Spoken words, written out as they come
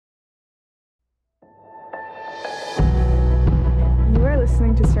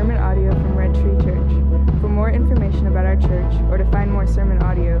listening to sermon audio from Red Tree Church. For more information about our church or to find more sermon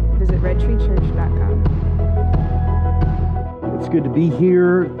audio, visit redtreechurch.com. It's good to be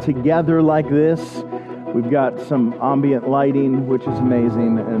here together like this. We've got some ambient lighting, which is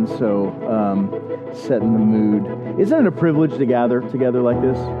amazing, and so setting the mood. Isn't it a privilege to gather together like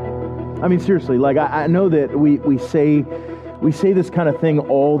this? I mean, seriously, like I know that we say this kind of thing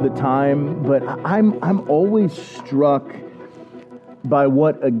all the time, but I'm always struck by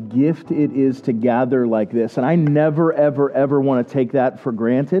what a gift it is to gather like this. And I never, ever want to take that for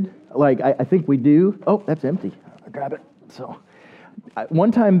granted. Like, I think we do. Oh, that's empty. I grab it. So,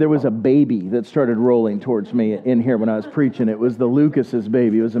 one time there was a baby that started rolling towards me in here when I was preaching. It was the Lucas's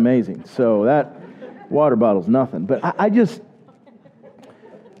baby. It was amazing. So, that water bottle's nothing. But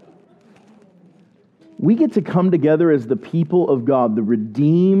we get to come together as the people of God, the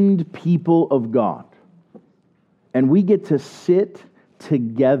redeemed people of God. And we get to sit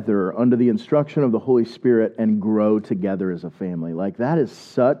together under the instruction of the Holy Spirit and grow together as a family. Like, that is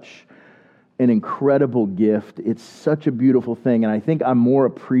such an incredible gift. It's such a beautiful thing. And I think I'm more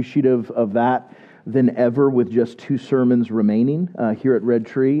appreciative of that than ever with just 2 sermons remaining here at Red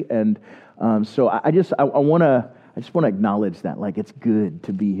Tree. And so I just want to acknowledge that. Like, it's good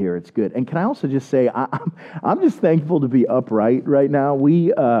to be here. It's good. And can I also just say, I'm just thankful to be upright right now.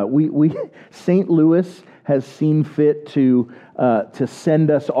 We St. Louis has seen fit to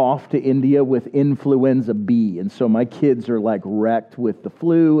send us off to India with influenza B, and so my kids are like wrecked with the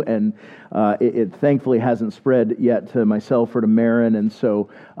flu, and it thankfully hasn't spread yet to myself or to Marin, and so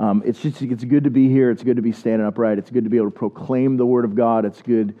it's good to be here. It's good to be standing upright. It's good to be able to proclaim the Word of God. It's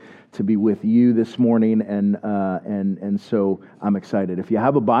good to be with you this morning, and so I'm excited. If you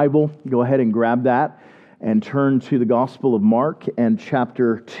have a Bible, go ahead and grab that and turn to the Gospel of Mark and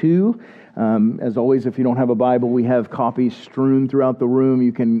chapter 2. As always, if you don't have a Bible, we have copies strewn throughout the room.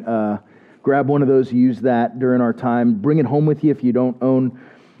 You can grab one of those, use that during our time. Bring it home with you if you don't own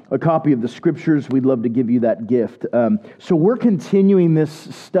a copy of the Scriptures. We'd love to give you that gift. So we're continuing this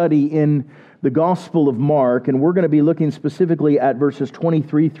study in the Gospel of Mark, and we're going to be looking specifically at verses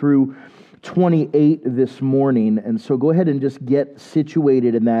 23 through 28 this morning. And so go ahead and just get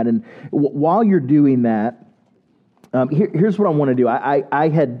situated in that. And while you're doing that, here's what I want to do.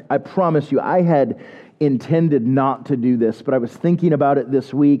 I promise you, I had intended not to do this, but I was thinking about it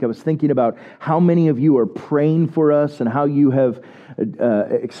this week. I was thinking about how many of you are praying for us and how you have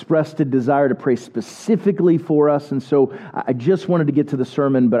expressed a desire to pray specifically for us. And so I just wanted to get to the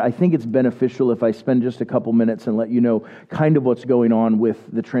sermon, but I think it's beneficial if I spend just a couple minutes and let you know kind of what's going on with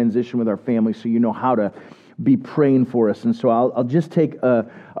the transition with our family, so you know how to be praying for us. And so I'll just take a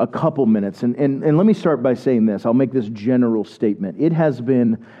couple minutes. And let me start by saying this. I'll make this general statement. It has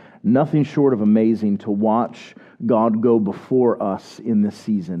been nothing short of amazing to watch God go before us in this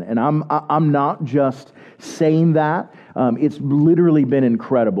season. And I'm not just saying that. It's literally been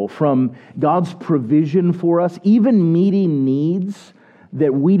incredible. From God's provision for us, even meeting needs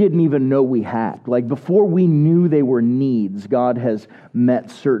that we didn't even know we had. Like, before we knew they were needs, God has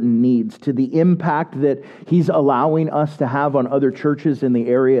met certain needs, to the impact that He's allowing us to have on other churches in the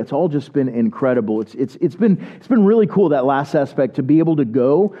area. It's all just been incredible. It's been really cool, that last aspect, to be able to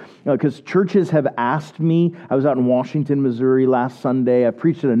go, because churches have asked me. I was out in Washington, Missouri last Sunday. I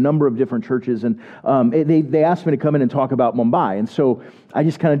preached at a number of different churches, and they asked me to come in and talk about Mumbai. And so I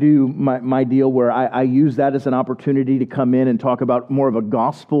just kind of do my deal where I use that as an opportunity to come in and talk about more of a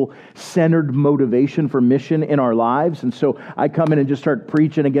gospel-centered motivation for mission in our lives. And so I come in and just start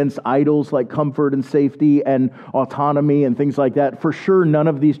preaching against idols like comfort and safety and autonomy and things like that. For sure, none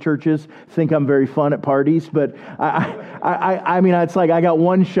of these churches think I'm very fun at parties, but I mean, it's like I got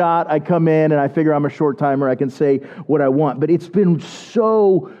one shot, I come in and I figure I'm a short timer, I can say what I want. But it's been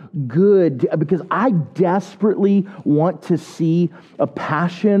so good because I desperately want to see a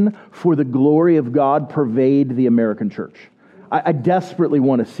passion for the glory of God pervade the American church. I desperately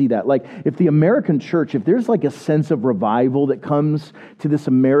want to see that. Like, if the American church, if there's like a sense of revival that comes to this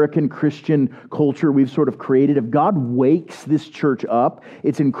American Christian culture we've sort of created, if God wakes this church up,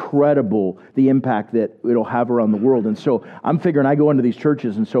 it's incredible the impact that it'll have around the world. And so I'm figuring I go into these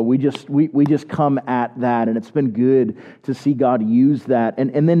churches, and so we just come at that, and it's been good to see God use that.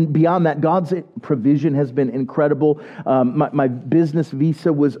 And then beyond that, God's provision has been incredible. My business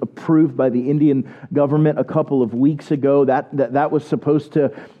visa was approved by the Indian government a couple of weeks ago. That that was supposed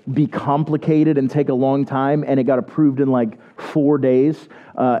to be complicated and take a long time, and it got approved in like 4 days.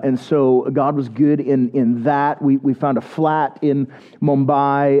 And so God was good in that. We found a flat in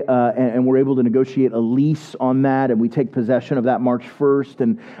Mumbai, and we're able to negotiate a lease on that, and we take possession of that March 1st.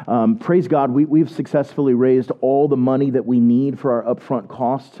 And praise God, we've successfully raised all the money that we need for our upfront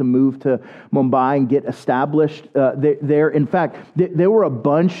costs to move to Mumbai and get established there. In fact, there were a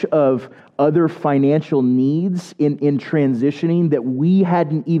bunch of other financial needs in transitioning that we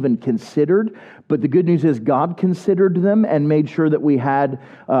hadn't even considered. But the good news is God considered them and made sure that we had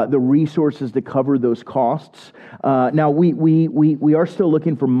the resources to cover those costs. Now, we are still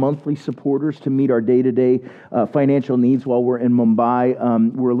looking for monthly supporters to meet our day-to-day financial needs while we're in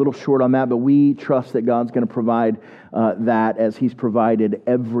Mumbai. We're a little short on that, but we trust that God's going to provide that as He's provided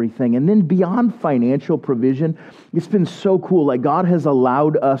everything. And then beyond financial provision, it's been so cool. Like God has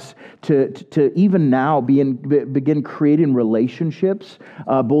allowed us to even now begin creating relationships,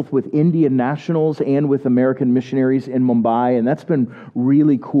 both with Indian nationals and with American missionaries in Mumbai, and that's been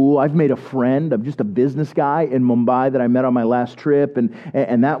really cool. I've made a friend. I'm just a business guy in Mumbai that I met on my last trip,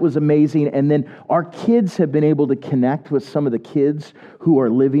 and that was amazing. And then our kids have been able to connect with some of the kids who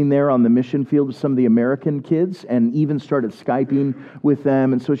are living there on the mission field with some of the American kids, and even started Skyping with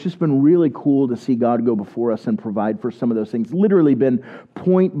them. And so it's just been really cool to see God go before us and provide for some of those things. Literally been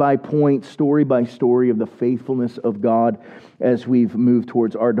point by point, story by story of the faithfulness of God as we've moved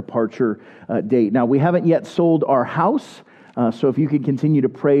towards our departure date. Now, we haven't yet sold our house. So if you can continue to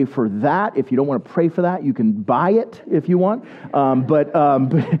pray for that. If you don't want to pray for that, you can buy it if you want. But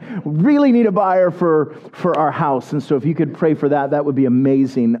really need a buyer for our house. And so if you could pray for that, that would be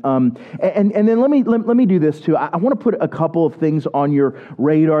amazing. And then let me do this too. I want to put a couple of things on your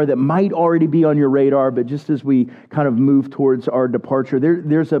radar that might already be on your radar, but just as we kind of move towards our departure,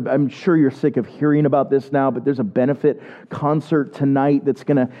 I'm sure you're sick of hearing about this now, but there's a benefit concert tonight that's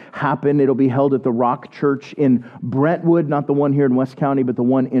going to happen. It'll be held at the Rock Church in Brentwood, not the one here in West County, but the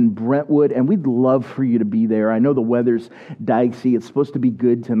one in Brentwood, and we'd love for you to be there. I know the weather's dicey. It's supposed to be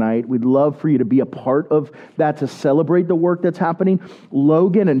good tonight. We'd love for you to be a part of that to celebrate the work that's happening.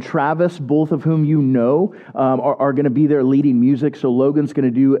 Logan and Travis, both of whom you know, are going to be there leading music. So Logan's going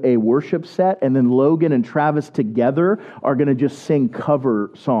to do a worship set, and then Logan and Travis together are going to just sing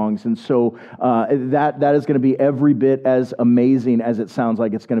cover songs. And so that is going to be every bit as amazing as it sounds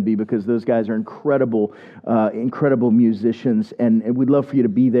like it's going to be, because those guys are incredible musicians, and we'd love for you to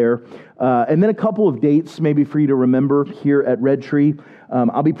be there. And then a couple of dates maybe for you to remember here at Red Tree.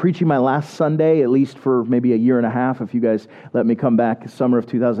 I'll be preaching my last Sunday, at least for maybe a year and a half, if you guys let me come back summer of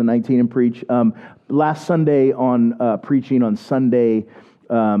 2019 and preach. Last Sunday preaching on Sunday,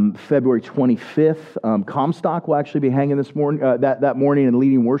 February 25th. Comstock will actually be hanging this morning, that morning, and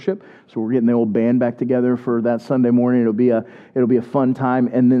leading worship. So we're getting the old band back together for that Sunday morning. It'll be a fun time.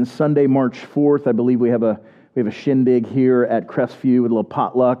 And then Sunday, March 4th, I believe we have a shindig here at Crestview with a little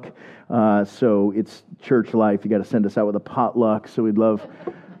potluck. So it's church life. You got to send us out with a potluck. So we'd love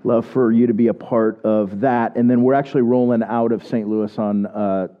for you to be a part of that. And then we're actually rolling out of St. Louis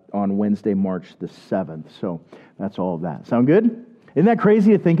on Wednesday, March the 7th. So that's all of that. Sound good? Isn't that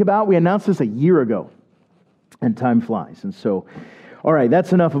crazy to think about? We announced this a year ago, and time flies. And so, all right,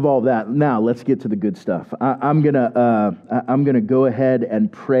 that's enough of all of that. Now let's get to the good stuff. I'm gonna go ahead and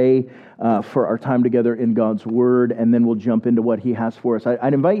pray for our time together in God's Word, and then we'll jump into what He has for us.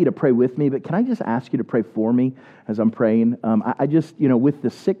 I'd invite you to pray with me, but can I just ask you to pray for me as I'm praying? I just, with the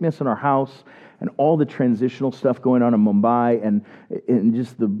sickness in our house and all the transitional stuff going on in Mumbai and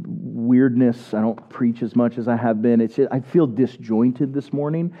just the weirdness, I don't preach as much as I have been. I feel disjointed this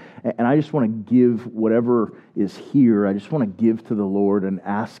morning, and I just want to give whatever is here. I just want to give to the Lord and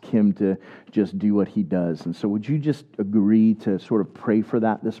ask Him to just do what He does. And so would you just agree to sort of pray for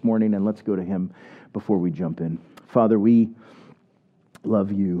that this morning, and let's go to Him before we jump in. Father, we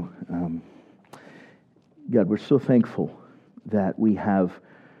love You. God, we're so thankful that we have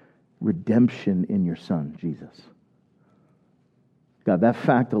redemption in Your Son, Jesus. God, that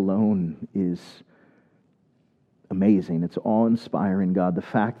fact alone is amazing. It's awe-inspiring, God. The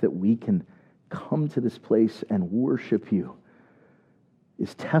fact that we can come to this place and worship You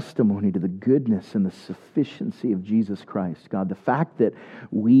is testimony to the goodness and the sufficiency of Jesus Christ. God, the fact that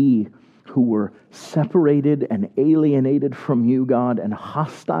we who were separated and alienated from You, God, and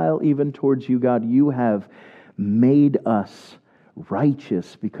hostile even towards You, God, You have made us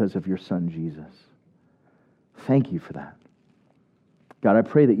righteous because of Your Son, Jesus. Thank You for that. God, I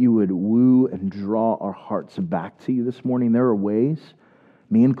pray that You would woo and draw our hearts back to You this morning. There are ways,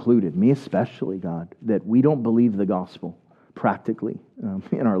 me included, me especially, God, that we don't believe the gospel, practically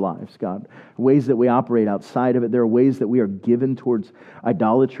in our lives, God. Ways that we operate outside of it. There are ways that we are given towards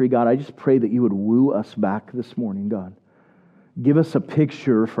idolatry, God. I just pray that you would woo us back this morning, God. Give us a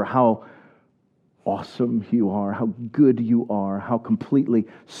picture for how awesome you are, how good you are, how completely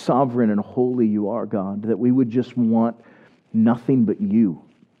sovereign and holy you are, God, that we would just want nothing but you.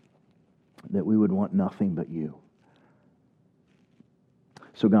 That we would want nothing but you.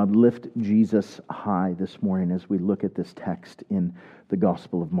 So God, lift Jesus high this morning as we look at this text in the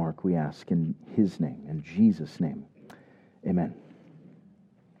Gospel of Mark. We ask in his name, in Jesus' name. Amen.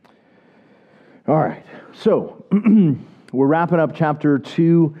 All right, so we're wrapping up chapter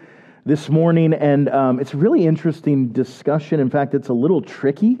 2 this morning, and it's a really interesting discussion. In fact, it's a little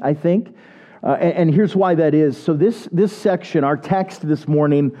tricky, I think. And here's why that is. So this section, our text this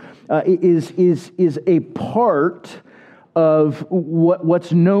morning, is a part of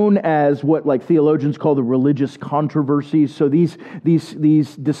what's known as what like theologians call the religious controversies. So these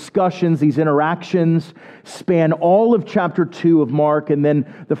discussions, these interactions span all of chapter 2 of Mark and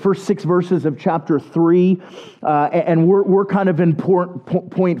then the first 6 verses of chapter 3. And we're kind of in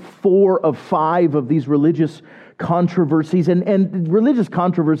point 4 of 5 of these religious controversies. And religious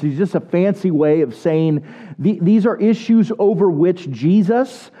controversies is just a fancy way of saying these are issues over which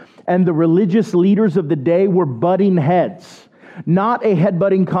Jesus and the religious leaders of the day were butting heads. Not a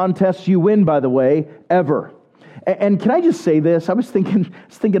headbutting contest you win, by the way, ever. And can I just say this? I was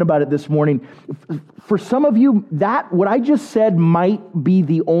thinking about it this morning. For some of you, what I just said might be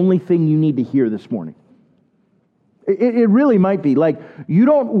the only thing you need to hear this morning. It really might be. Like, you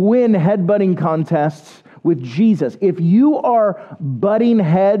don't win headbutting contests with Jesus. If you are butting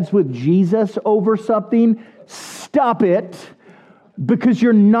heads with Jesus over something, stop it, because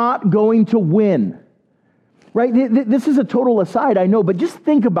you're not going to win. Right? This is a total aside, I know, but just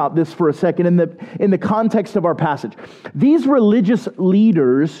think about this for a second in the context of our passage. These religious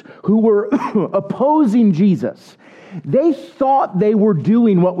leaders who were opposing Jesus, they thought they were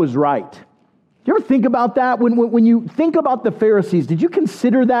doing what was right. Do you ever think about that? When you think about the Pharisees, did you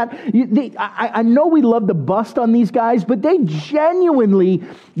consider that? I know we love to bust on these guys, but they genuinely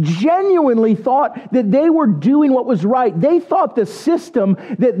thought that they were doing what was right. They thought the system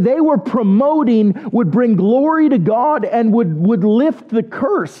that they were promoting would bring glory to God and would lift the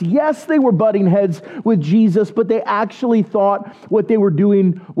curse. Yes, they were butting heads with Jesus, but they actually thought what they were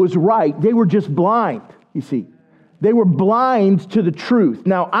doing was right. They were just blind, you see. They were blind to the truth.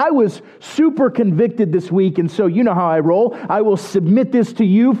 Now, I was super convicted this week, and so you know how I roll. I will submit this to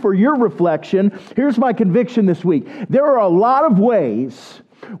you for your reflection. Here's my conviction this week. There are a lot of ways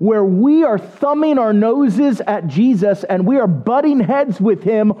where we are thumbing our noses at Jesus and we are butting heads with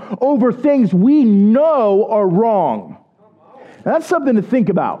him over things we know are wrong. Now, that's something to think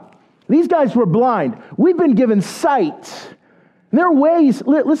about. These guys were blind. We've been given sight. There are ways,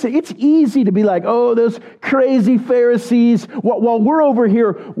 listen, it's easy to be like, oh, those crazy Pharisees, while we're over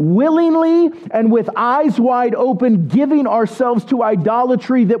here willingly and with eyes wide open, giving ourselves to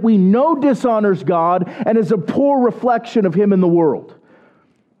idolatry that we know dishonors God and is a poor reflection of him in the world.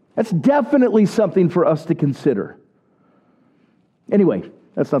 That's definitely something for us to consider. Anyway,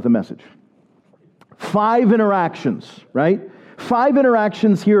 that's not the message. 5 interactions, right? 5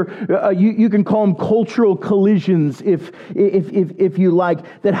 interactions here, you can call them cultural collisions if you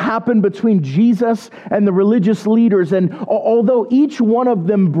like, that happen between Jesus and the religious leaders. And although each one of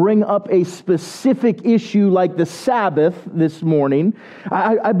them bring up a specific issue like the Sabbath this morning,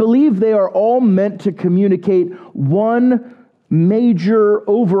 I believe they are all meant to communicate one major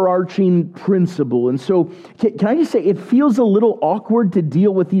overarching principle. And so, can I just say, it feels a little awkward to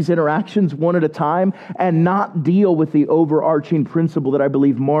deal with these interactions one at a time and not deal with the overarching principle that I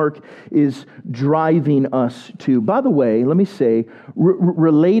believe Mark is driving us to. By the way, let me say,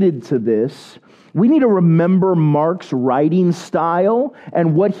 related to this, we need to remember Mark's writing style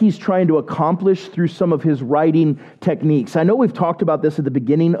and what he's trying to accomplish through some of his writing techniques. I know we've talked about this at the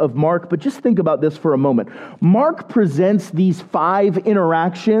beginning of Mark, but just think about this for a moment. Mark presents these 5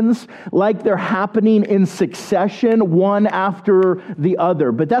 interactions like they're happening in succession, one after the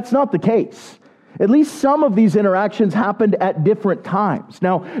other, but that's not the case. At least some of these interactions happened at different times.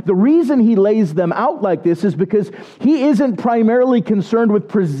 Now, the reason he lays them out like this is because he isn't primarily concerned with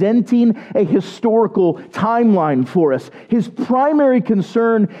presenting a historical timeline for us. His primary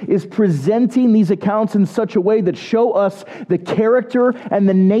concern is presenting these accounts in such a way that show us the character and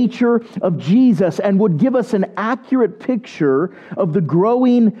the nature of Jesus and would give us an accurate picture of the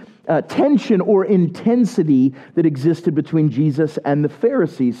growing tension or intensity that existed between Jesus and the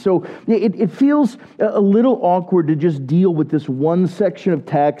Pharisees. So it feels a little awkward to just deal with this one section of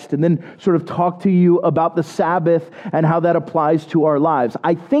text and then sort of talk to you about the Sabbath and how that applies to our lives.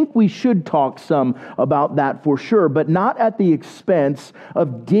 I think we should talk some about that for sure, but not at the expense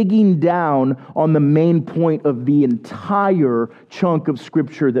of digging down on the main point of the entire chunk of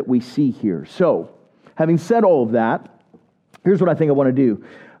Scripture that we see here. So, having said all of that, here's what I think I want to do.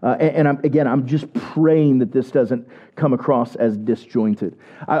 I'm just praying that this doesn't come across as disjointed.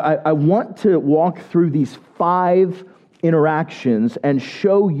 I want to walk through these 5 interactions and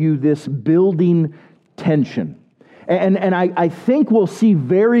show you this building tension. And I think we'll see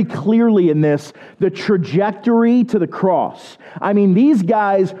very clearly in this the trajectory to the cross. I mean, these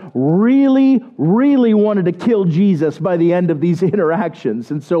guys really, really wanted to kill Jesus by the end of these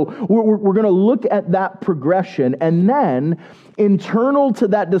interactions. And so we're going to look at that progression. And then, internal to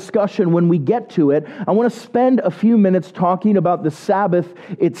that discussion, when we get to it, I want to spend a few minutes talking about the Sabbath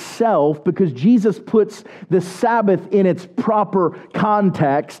itself, because Jesus puts the Sabbath in its proper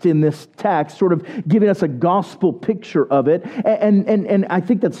context in this text, sort of giving us a gospel picture of it. And I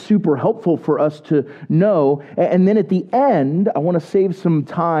think that's super helpful for us to know. And then at the end, I want to save some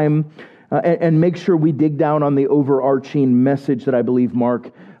time and make sure we dig down on the overarching message that I believe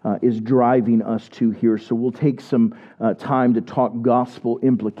Mark is driving us to here. So we'll take some time to talk gospel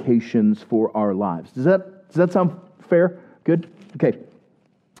implications for our lives. Does that sound fair? Good? Okay.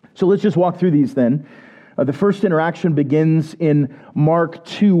 So let's just walk through these then. The first interaction begins in Mark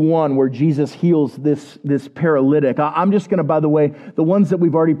 2:1, where Jesus heals this paralytic. I'm just going to, by the way, the ones that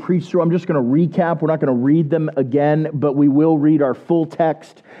we've already preached through, I'm just going to recap. We're not going to read them again, but we will read our full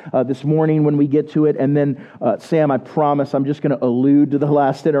text this morning when we get to it. And then, Sam, I promise I'm just going to allude to the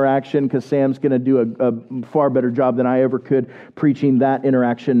last interaction, because Sam's going to do a far better job than I ever could preaching that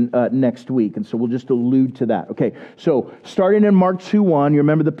interaction next week. And so we'll just allude to that. Okay, so starting in Mark 2:1, you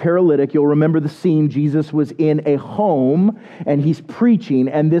remember the paralytic. You'll remember the scene. Jesus was in a home and he's preaching,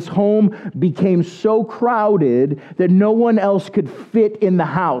 and this home became so crowded that no one else could fit in the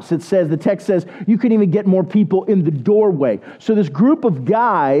house. The text says you couldn't even get more people in the doorway. So this group of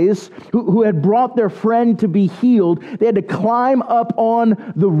guys who had brought their friend to be healed, they had to climb up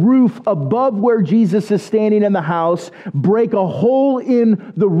on the roof above where Jesus is standing in the house, break a hole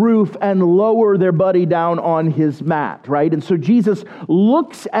in the roof, and lower their buddy down on his mat, right? And so Jesus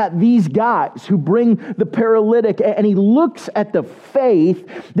looks at these guys who bring the paralytic, and he looks at the faith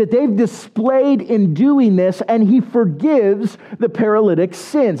that they've displayed in doing this, and he forgives the paralytic's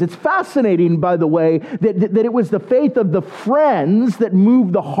sins. It's fascinating, by the way, that it was the faith of the friends that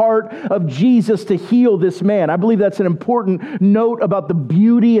moved the heart of Jesus to heal this man. I believe that's an important note about the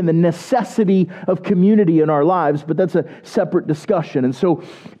beauty and the necessity of community in our lives, but that's a separate discussion. And so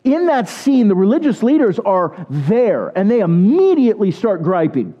in that scene, the religious leaders are there, and they immediately start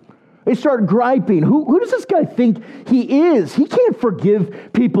griping. They start griping. Who does this guy think he is? He can't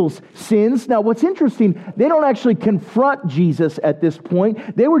forgive people's sins. Now, what's interesting, they don't actually confront Jesus at this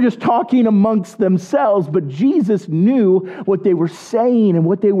point. They were just talking amongst themselves, but Jesus knew what they were saying and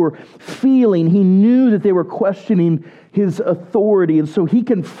what they were feeling. He knew that they were questioning his authority, and so he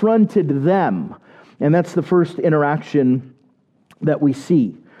confronted them. And that's the first interaction that we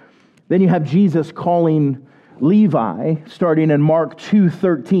see. Then you have Jesus calling Levi, starting in Mark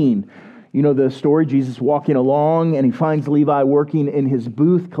 2:13. You know the story. Jesus walking along, and he finds Levi working in his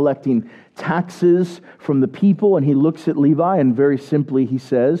booth, collecting taxes from the people, and he looks at Levi, and very simply he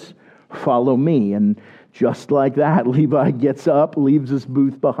says, "Follow me." And just like that, Levi gets up, leaves his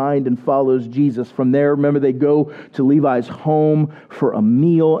booth behind, and follows Jesus. From there, remember, they go to Levi's home for a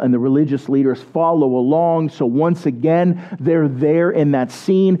meal, and the religious leaders follow along. So once again, they're there in that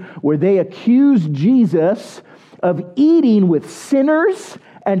scene where they accuse Jesus of eating with sinners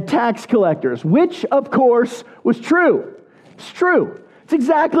and tax collectors, which, of course, was true. It's true. It's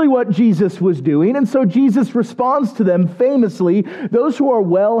exactly what Jesus was doing. And so Jesus responds to them famously, "Those who are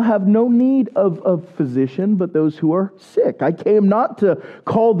well have no need of a physician, but those who are sick. I came not to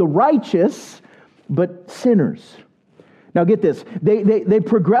call the righteous, but sinners." Now get this, they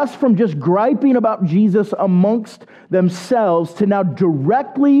progress from just griping about Jesus amongst themselves to now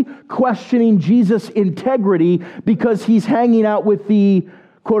directly questioning Jesus' integrity because he's hanging out with the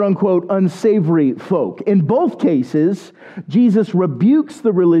quote-unquote unsavory folk. In both cases, Jesus rebukes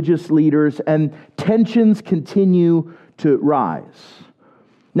the religious leaders and tensions continue to rise.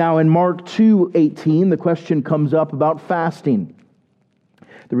 Now in Mark 2:18, the question comes up about fasting.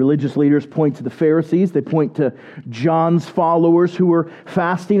 The religious leaders point to the Pharisees. They point to John's followers who were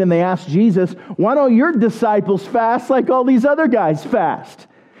fasting, and they ask Jesus, "Why don't your disciples fast like all these other guys fast?"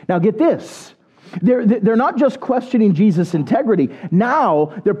 Now get this. They're not just questioning Jesus' integrity.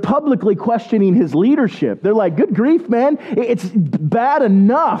 Now they're publicly questioning his leadership. They're like, good grief, man. It's bad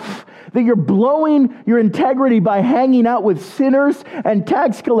enough that you're blowing your integrity by hanging out with sinners and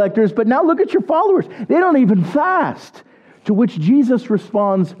tax collectors, but now look at your followers. They don't even fast. To which Jesus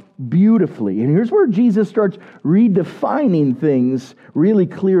responds beautifully. And here's where Jesus starts redefining things really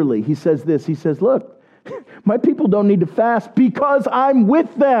clearly. He says this. He says, look, my people don't need to fast because I'm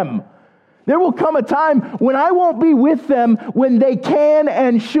with them. There will come a time when I won't be with them when they can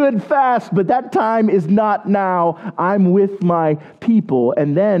and should fast, but that time is not now. I'm with my people.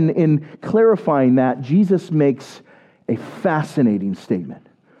 And then in clarifying that, Jesus makes a fascinating statement.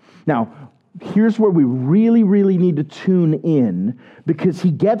 Now, here's where we really, really need to tune in, because he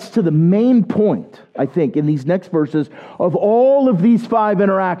gets to the main point, I think, in these next verses of all of these 5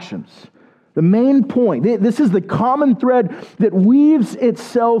 interactions. The main point, this is the common thread that weaves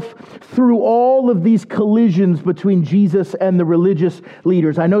itself through all of these collisions between Jesus and the religious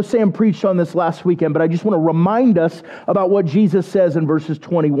leaders. I know Sam preached on this last weekend, but I just want to remind us about what Jesus says in verses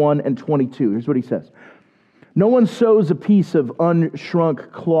 21 and 22. Here's what he says. No one sews a piece of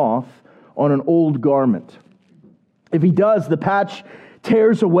unshrunk cloth on an old garment. If he does, the patch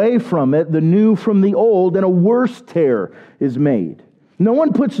tears away from it, the new from the old, and a worse tear is made. No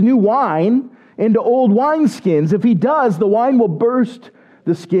one puts new wine into old wineskins. If he does, the wine will burst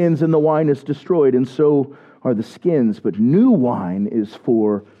the skins and the wine is destroyed, and so are the skins. But new wine is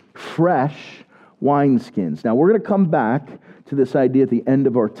for fresh wineskins. Now, we're going to come back to this idea at the end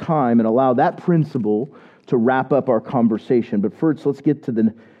of our time and allow that principle to wrap up our conversation. But first, let's get to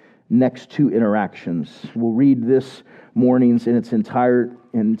the next 2 interactions. We'll read this morning's in its entirety,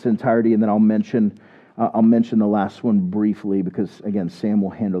 and then I'll mention the last one briefly, because, again, Sam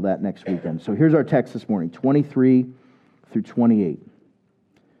will handle that next weekend. So here's our text this morning, 23 through 28.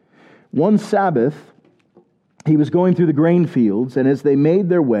 One Sabbath, he was going through the grain fields, and as they made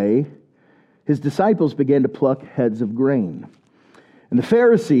their way, his disciples began to pluck heads of grain. And the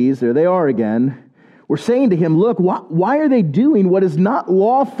Pharisees, there they are again, were saying to him, look, why are they doing what is not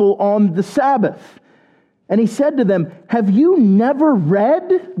lawful on the Sabbath? And he said to them, have you never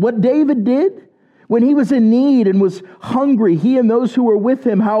read what David did? When he was in need and was hungry, he and those who were with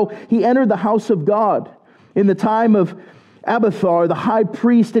him, how he entered the house of God in the time of Abiathar, the high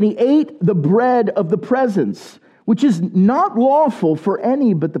priest, and he ate the bread of the presence, which is not lawful for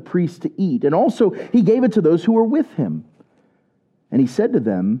any but the priest to eat. And also he gave it to those who were with him. And he said to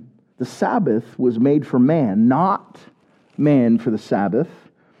them, the Sabbath was made for man, not man for the Sabbath.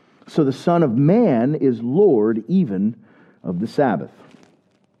 So the Son of Man is Lord even of the Sabbath.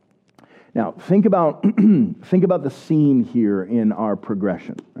 Now, think about the scene here in our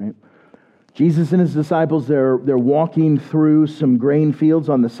progression, right? Jesus and his disciples, they're walking through some grain fields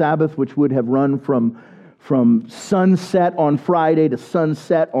on the Sabbath, which would have run from sunset on Friday to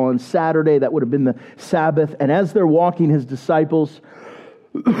sunset on Saturday. That would have been the Sabbath. And as they're walking, his disciples,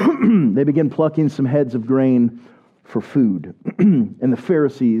 they begin plucking some heads of grain for food. And the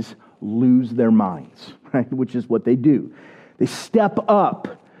Pharisees lose their minds, right? Which is what they do. They step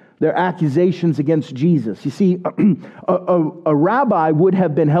up their accusations against Jesus. You see, a rabbi would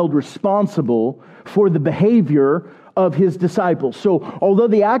have been held responsible for the behavior of his disciples. So although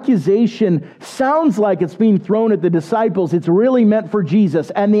the accusation sounds like it's being thrown at the disciples, it's really meant for Jesus.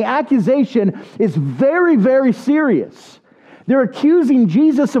 And the accusation is very, very serious. They're accusing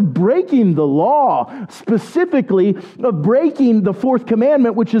Jesus of breaking the law, specifically of breaking the 4th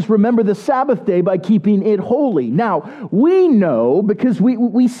commandment, which is remember the Sabbath day by keeping it holy. Now, we know, because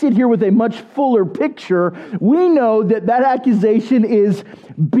we sit here with a much fuller picture, we know that accusation is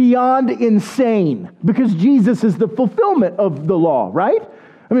beyond insane, because Jesus is the fulfillment of the law, right?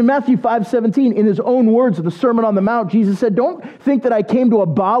 I mean, Matthew 5:17, in his own words of the Sermon on the Mount, Jesus said, don't think that I came to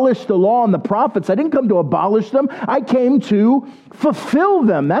abolish the law and the prophets. I didn't come to abolish them. I came to fulfill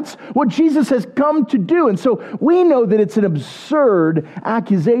them. That's what Jesus has come to do. And so we know that it's an absurd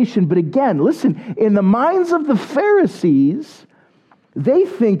accusation. But again, listen, in the minds of the Pharisees, they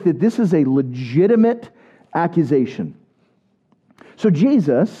think that this is a legitimate accusation. So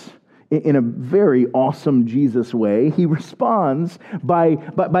Jesus, in a very awesome Jesus way, he responds by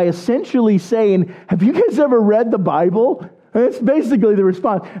essentially saying, have you guys ever read the Bible? That's basically the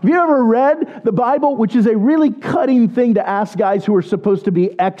response. Have you ever read the Bible? Which is a really cutting thing to ask guys who are supposed to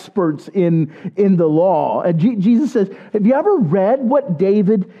be experts in the law. And Jesus says, have you ever read what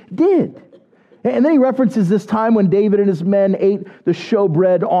David did? And then he references this time when David and his men ate the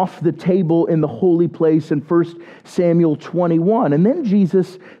showbread off the table in the holy place in 1 Samuel 21. And then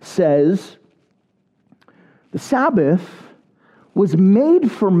Jesus says, the Sabbath was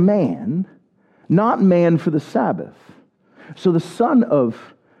made for man, not man for the Sabbath. So the Son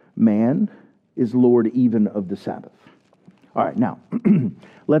of Man is Lord even of the Sabbath. All right, now,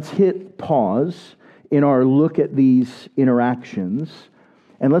 let's hit pause in our look at these interactions,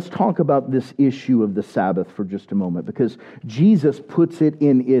 and let's talk about this issue of the Sabbath for just a moment, because Jesus puts it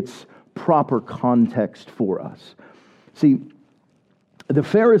in its proper context for us. See, the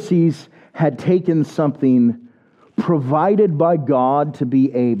Pharisees had taken something provided by God to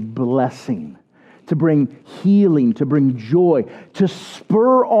be a blessing, to bring healing, to bring joy, to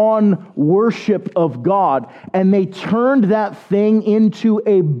spur on worship of God, and they turned that thing into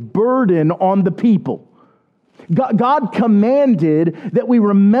a burden on the people. God commanded that we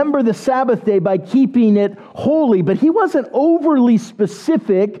remember the Sabbath day by keeping it holy, but he wasn't overly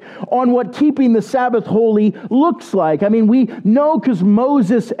specific on what keeping the Sabbath holy looks like. I mean, we know because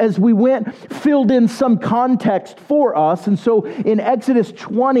Moses, as we went, filled in some context for us. And so in Exodus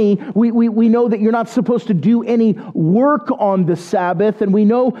 20, we know that you're not supposed to do any work on the Sabbath. And we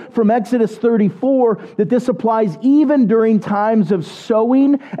know from Exodus 34 that this applies even during times of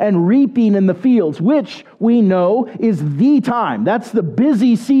sowing and reaping in the fields, which we know is the time. That's the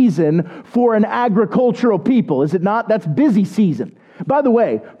busy season for an agricultural people, is it not? That's busy season. By the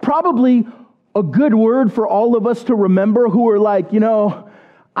way, probably a good word for all of us to remember who are like,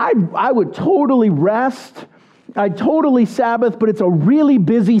 I would totally rest, I'd totally Sabbath, but it's a really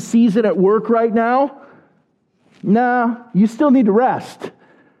busy season at work right now. Nah, you still need to rest,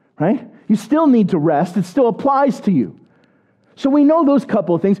 right? You still need to rest. It still applies to you. So we know those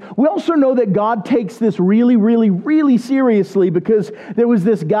couple of things. We also know that God takes this really, really, really seriously, because there was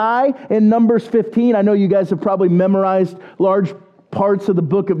this guy in Numbers 15. I know you guys have probably memorized large parts of the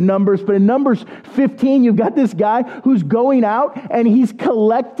book of Numbers, but in Numbers 15, you've got this guy who's going out and he's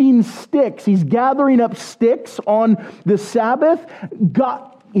collecting sticks. He's gathering up sticks on the Sabbath.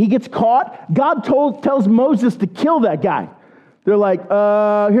 He gets caught. God tells Moses to kill that guy. They're like,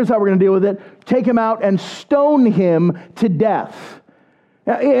 here's how we're going to deal with it. Take him out and stone him to death.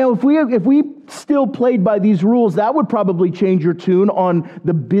 Now, if we still played by these rules, that would probably change your tune on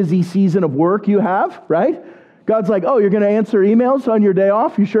the busy season of work you have, right? God's like, oh, you're going to answer emails on your day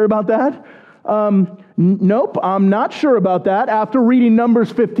off? You sure about that? Nope, I'm not sure about that. After reading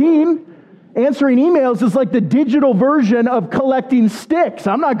Numbers 15, answering emails is like the digital version of collecting sticks.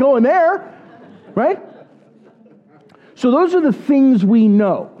 I'm not going there, right? So those are the things we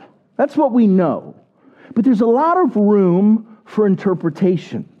know. That's what we know. But there's a lot of room for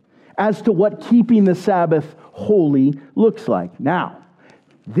interpretation as to what keeping the Sabbath holy looks like. Now,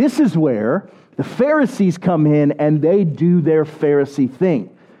 this is where the Pharisees come in and they do their Pharisee thing.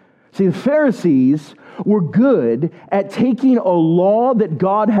 See, the Pharisees were good at taking a law that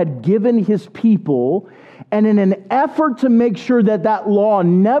God had given his people, and in an effort to make sure that that law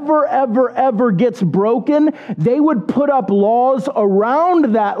never, ever, ever gets broken, they would put up laws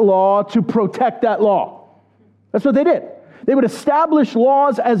around that law to protect that law. That's what they did. They would establish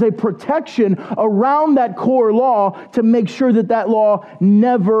laws as a protection around that core law to make sure that that law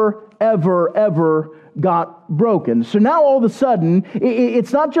never, ever, ever got broken. So now all of a sudden,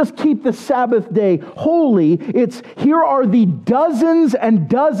 it's not just keep the Sabbath day holy, it's here are the dozens and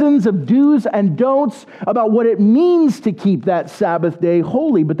dozens of do's and don'ts about what it means to keep that Sabbath day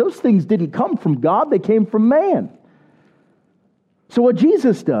holy. But those things didn't come from God, they came from man. So what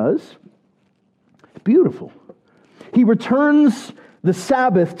Jesus does, it's beautiful. He returns the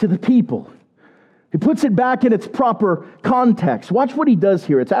Sabbath to the people. He puts it back in its proper context. Watch what he does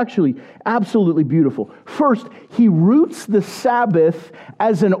here. It's actually absolutely beautiful. First, he roots the Sabbath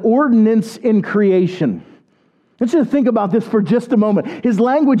as an ordinance in creation. Let's just think about this for just a moment. His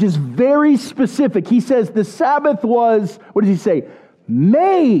language is very specific. He says the Sabbath was, what does he say?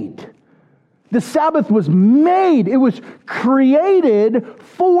 Made. The Sabbath was made. It was created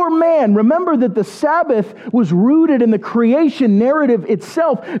for man. Remember that the Sabbath was rooted in the creation narrative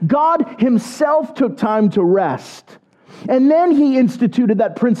itself. God himself took time to rest. And then he instituted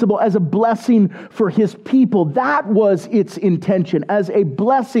that principle as a blessing for his people. That was its intention, as a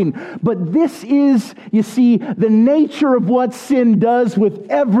blessing. But this is, you see, the nature of what sin does with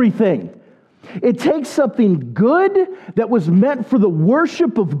everything. It takes something good that was meant for the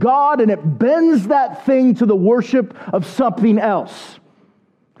worship of God and it bends that thing to the worship of something else.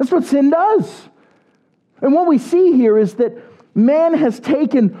 That's what sin does. And what we see here is that man has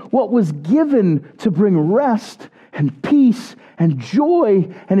taken what was given to bring rest and peace and joy,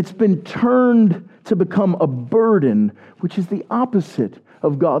 and it's been turned to become a burden, which is the opposite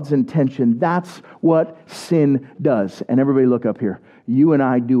of God's intention. That's what sin does. And everybody look up here. You and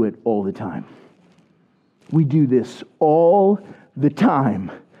I do it all the time. We do this all the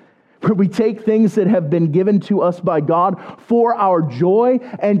time. Where we take things that have been given to us by God for our joy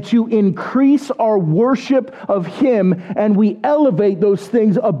and to increase our worship of Him, and we elevate those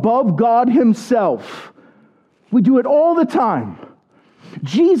things above God Himself. We do it all the time.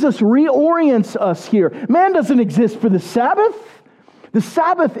 Jesus reorients us here. Man doesn't exist for the Sabbath. The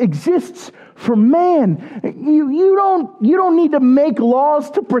Sabbath exists for man. You don't need to make laws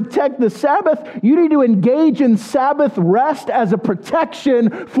to protect the Sabbath. You need to engage in Sabbath rest as a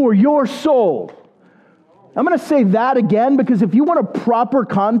protection for your soul. I'm going to say that again because if you want a proper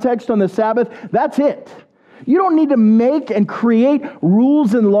context on the Sabbath, that's it. You don't need to make and create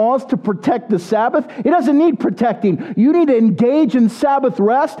rules and laws to protect the Sabbath. It doesn't need protecting. You need to engage in Sabbath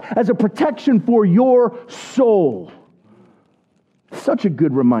rest as a protection for your soul. Such a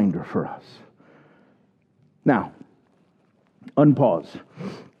good reminder for us. Now, unpause.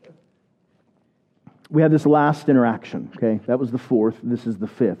 We had this last interaction, okay? That was the fourth. This is the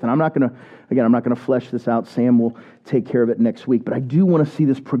fifth. And I'm not going to flesh this out. Sam will take care of it next week. But I do want to see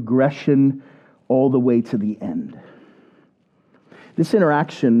this progression all the way to the end. This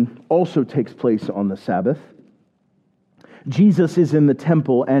interaction also takes place on the Sabbath. Jesus is in the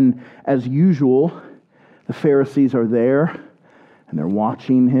temple, and as usual, the Pharisees are there. And they're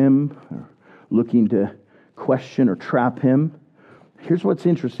watching him, or looking to question or trap him. Here's what's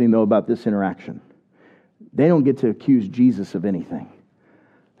interesting, though, about this interaction. They don't get to accuse Jesus of anything.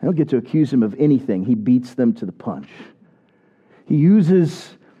 They don't get to accuse him of anything. He beats them to the punch. He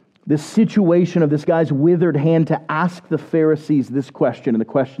uses this situation of this guy's withered hand to ask the Pharisees this question, and the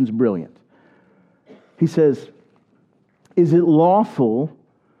question's brilliant. He says, is it lawful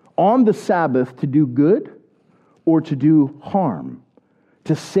on the Sabbath to do good or to do harm,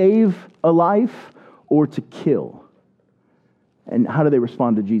 to save a life or to kill? And how do they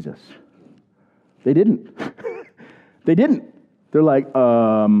respond to Jesus? They didn't. They didn't. They're like,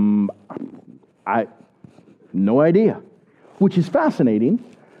 I no idea. Which is fascinating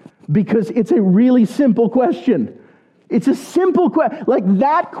because it's a really simple question. It's a simple question. Like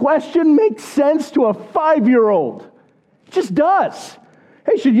that question makes sense to a 5-year-old. It just does.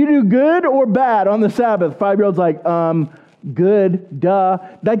 Hey, should you do good or bad on the Sabbath? 5-year-old's like, good, duh.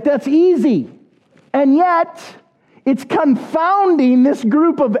 Like, that's easy. And yet, it's confounding this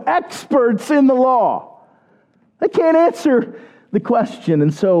group of experts in the law. They can't answer the question.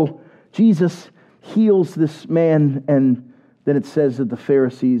 And so, Jesus heals this man, and then it says that the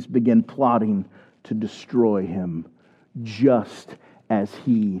Pharisees begin plotting to destroy him, just as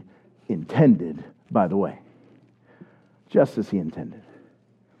he intended, by the way. Just as he intended.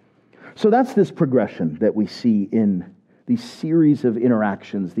 So that's this progression that we see in these series of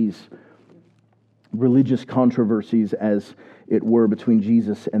interactions, these religious controversies, as it were, between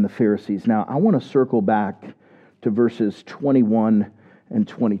Jesus and the Pharisees. Now, I want to circle back to verses 21 and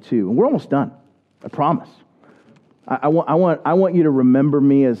 22. And we're almost done, I promise. I want you to remember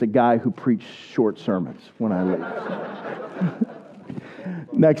me as a guy who preached short sermons when I leave.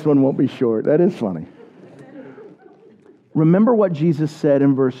 Next one won't be short. That is funny. Remember what Jesus said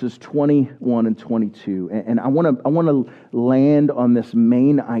in verses 21 and 22. And I want to land on this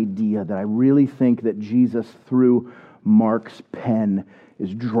main idea that I really think that Jesus, through Mark's pen,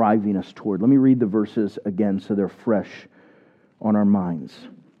 is driving us toward. Let me read the verses again so they're fresh on our minds.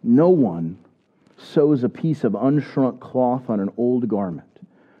 No one sews a piece of unshrunk cloth on an old garment.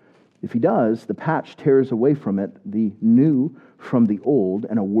 If he does, the patch tears away from it, the new from the old,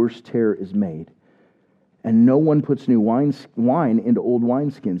 and a worse tear is made. And no one puts new wine into old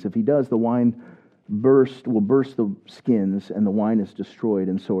wineskins. If he does, the wine will burst the skins, and the wine is destroyed,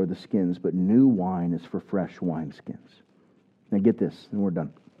 and so are the skins. But new wine is for fresh wineskins. Now get this, and we're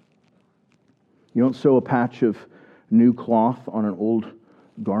done. You don't sew a patch of new cloth on an old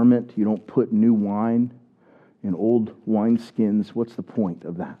garment. You don't put new wine in old wineskins. What's the point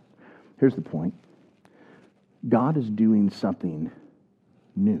of that? Here's the point. God is doing something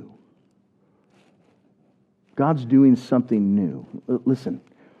new. God's doing something new. Listen,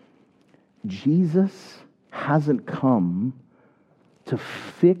 Jesus hasn't come to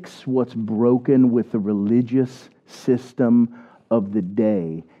fix what's broken with the religious system of the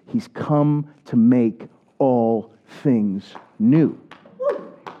day. He's come to make all things new.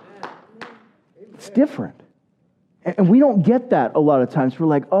 It's different. And we don't get that a lot of times. We're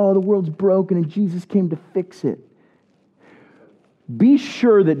like, oh, the world's broken and Jesus came to fix it. Be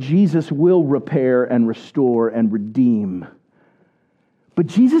sure that Jesus will repair and restore and redeem. But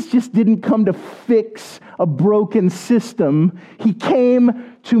Jesus just didn't come to fix a broken system. He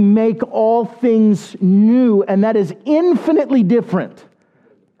came to make all things new, and that is infinitely different.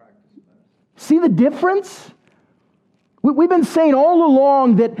 See the difference? We've been saying all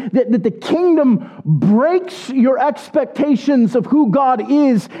along that the kingdom breaks your expectations of who God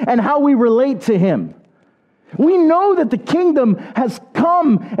is and how we relate to Him. We know that the kingdom has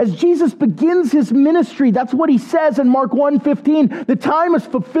come as Jesus begins His ministry. That's what He says in Mark 1:15. The time is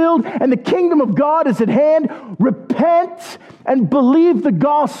fulfilled and the kingdom of God is at hand. Repent and believe the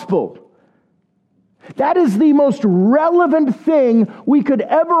gospel. That is the most relevant thing we could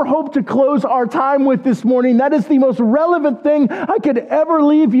ever hope to close our time with this morning. That is the most relevant thing I could ever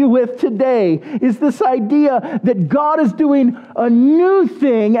leave you with today, is this idea that God is doing a new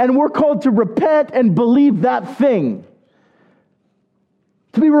thing and we're called to repent and believe that thing.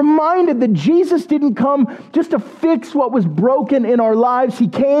 To be reminded that Jesus didn't come just to fix what was broken in our lives. He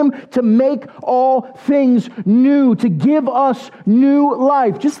came to make all things new, to give us new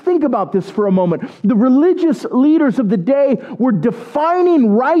life. Just think about this for a moment. The religious leaders of the day were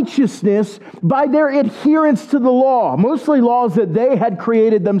defining righteousness by their adherence to the law, mostly laws that they had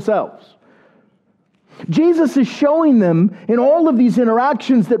created themselves. Jesus is showing them in all of these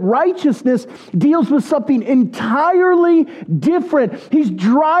interactions that righteousness deals with something entirely different. He's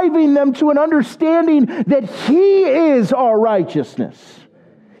driving them to an understanding that He is our righteousness.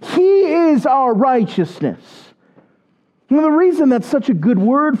 He is our righteousness. And the reason that's such a good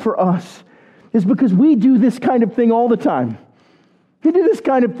word for us is because we do this kind of thing all the time. We do this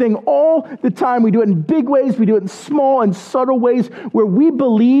kind of thing all the time. We do it in big ways. We do it in small and subtle ways where we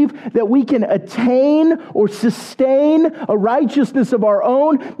believe that we can attain or sustain a righteousness of our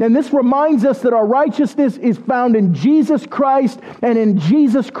own. And this reminds us that our righteousness is found in Jesus Christ and in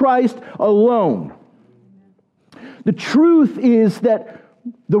Jesus Christ alone. The truth is that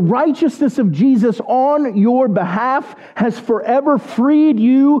the righteousness of Jesus on your behalf has forever freed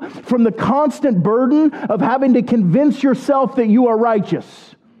you from the constant burden of having to convince yourself that you are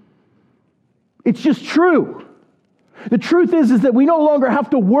righteous. It's just true. The truth is that we no longer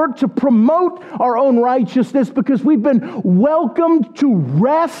have to work to promote our own righteousness because we've been welcomed to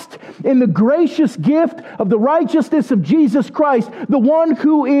rest in the gracious gift of the righteousness of Jesus Christ, the one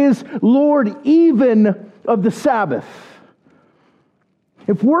who is Lord even of the Sabbath.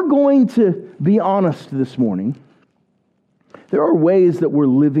 If we're going to be honest this morning, there are ways that we're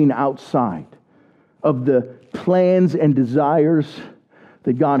living outside of the plans and desires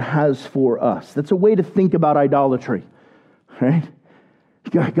that God has for us. That's a way to think about idolatry, right?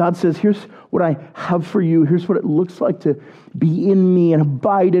 God says, here's what I have for you. Here's what it looks like to be in me and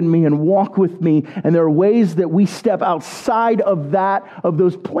abide in me and walk with me. And there are ways that we step outside of that, of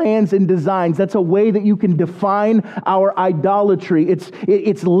those plans and designs. That's a way that you can define our idolatry.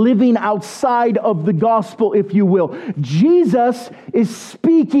 It's living outside of the gospel, if you will. Jesus is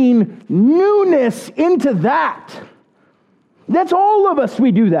speaking newness into that. That's all of us,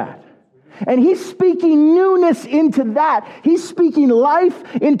 we do that. And He's speaking newness into that. He's speaking life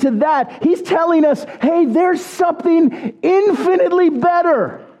into that. He's telling us, hey, there's something infinitely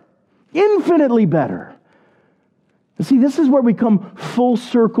better. Infinitely better. And see, this is where we come full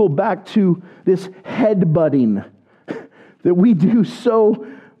circle back to this headbutting that we do so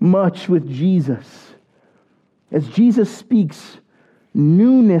much with Jesus. As Jesus speaks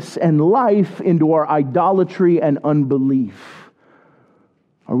newness and life into our idolatry and unbelief.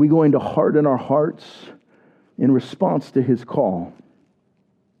 Are we going to harden our hearts in response to His call?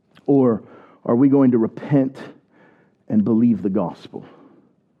 Or are we going to repent and believe the gospel?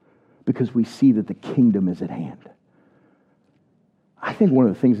 Because we see that the kingdom is at hand. I think one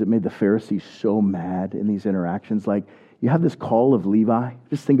of the things that made the Pharisees so mad in these interactions, like you have this call of Levi.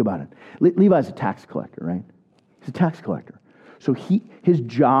 Just think about it. Levi's a tax collector, right? He's a tax collector. So his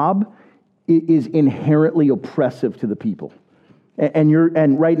job is inherently oppressive to the people.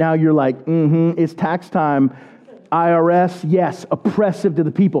 And right now you're like, it's tax time. IRS, yes, oppressive to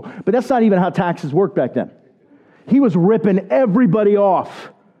the people. But that's not even how taxes worked back then. He was ripping everybody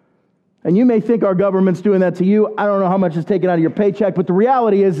off. And you may think our government's doing that to you. I don't know how much is taken out of your paycheck, but the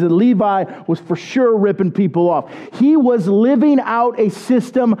reality is that Levi was for sure ripping people off. He was living out a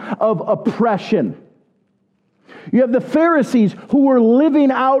system of oppression. You have the Pharisees who were living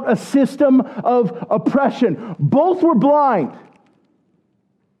out a system of oppression. Both were blind.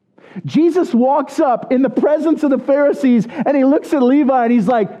 Jesus walks up in the presence of the Pharisees and He looks at Levi and He's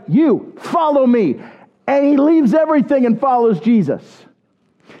like, you, follow me. And he leaves everything and follows Jesus.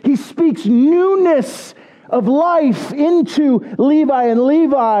 He speaks newness of life into Levi, and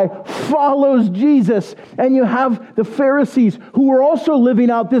Levi follows Jesus. And you have the Pharisees who are also living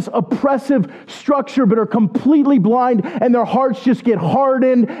out this oppressive structure but are completely blind, and their hearts just get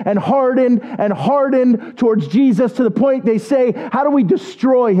hardened and hardened and hardened towards Jesus to the point they say, how do we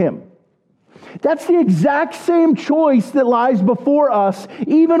destroy Him? That's the exact same choice that lies before us,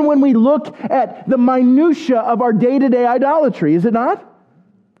 even when we look at the minutia of our day-to-day idolatry, is it not?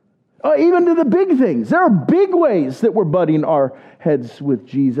 Even to the big things. There are big ways that we're butting our heads with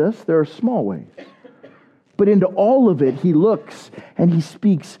Jesus. There are small ways. But into all of it, he looks and he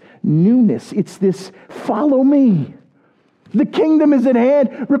speaks newness. It's this, follow me. The kingdom is at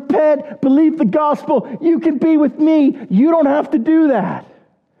hand. Repent, believe the gospel. You can be with me. You don't have to do that.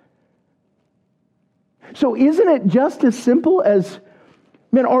 So isn't it just as simple as,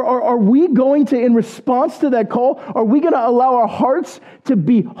 man, are we going to, in response to that call, are we going to allow our hearts to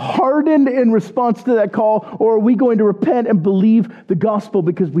be hardened in response to that call? Or are we going to repent and believe the gospel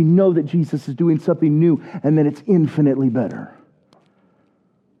because we know that Jesus is doing something new and that it's infinitely better?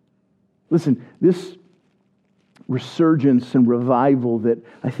 Listen, this resurgence and revival that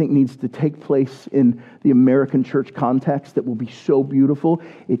I think needs to take place in the American church context that will be so beautiful,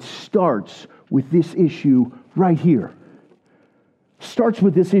 it starts with this issue right here. Starts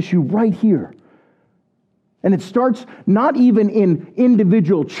with this issue right here. And it starts not even in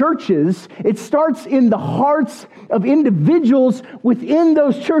individual churches, it starts in the hearts of individuals within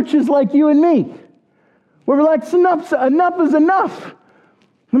those churches like you and me. Where we're like, enough is enough.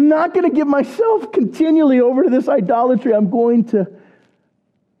 I'm not going to give myself continually over to this idolatry. I'm going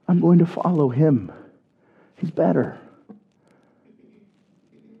to follow him. He's better.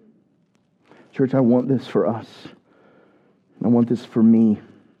 Church, I want this for us. I want this for me.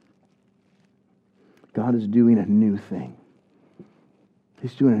 God is doing a new thing.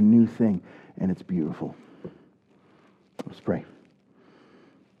 He's doing a new thing, and it's beautiful. Let's pray.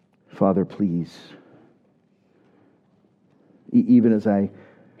 Father, please, even as I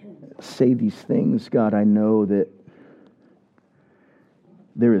say these things, God, I know that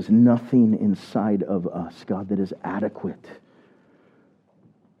there is nothing inside of us, God, that is adequate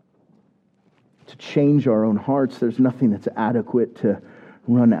to change our own hearts. There's nothing that's adequate to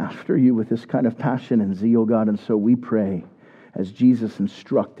run after you with this kind of passion and zeal, God. And so we pray, as Jesus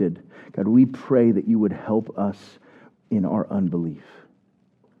instructed, God, we pray that you would help us in our unbelief.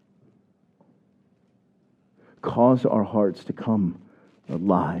 Cause our hearts to come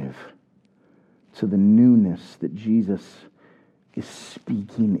alive to the newness that Jesus is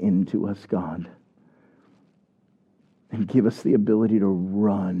speaking into us, God. And give us the ability to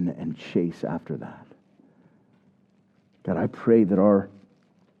run and chase after that. God, I pray that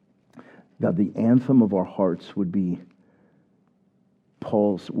the anthem of our hearts would be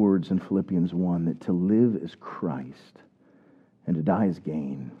Paul's words in Philippians 1, that to live is Christ and to die is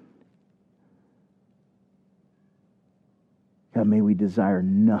gain. God, may we desire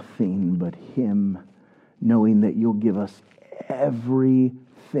nothing but him, knowing that you'll give us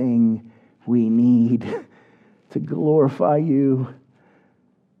everything we need to glorify you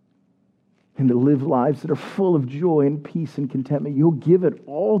and to live lives that are full of joy and peace and contentment. You'll give it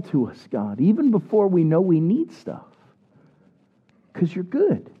all to us, God, even before we know we need stuff, because you're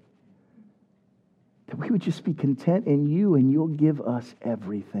good. That we would just be content in you and you'll give us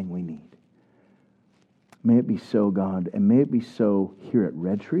everything we need. May it be so, God, and may it be so here at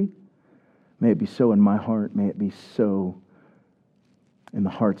Red Tree. May it be so in my heart. May it be so in the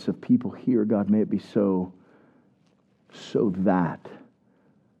hearts of people here, God. May it be so that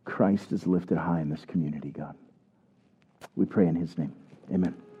Christ is lifted high in this community, God. We pray in his name.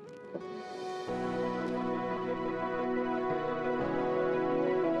 Amen.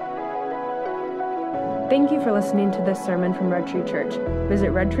 Thank you for listening to this sermon from Red Tree Church.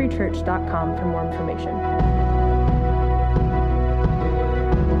 Visit redtreechurch.com for more information.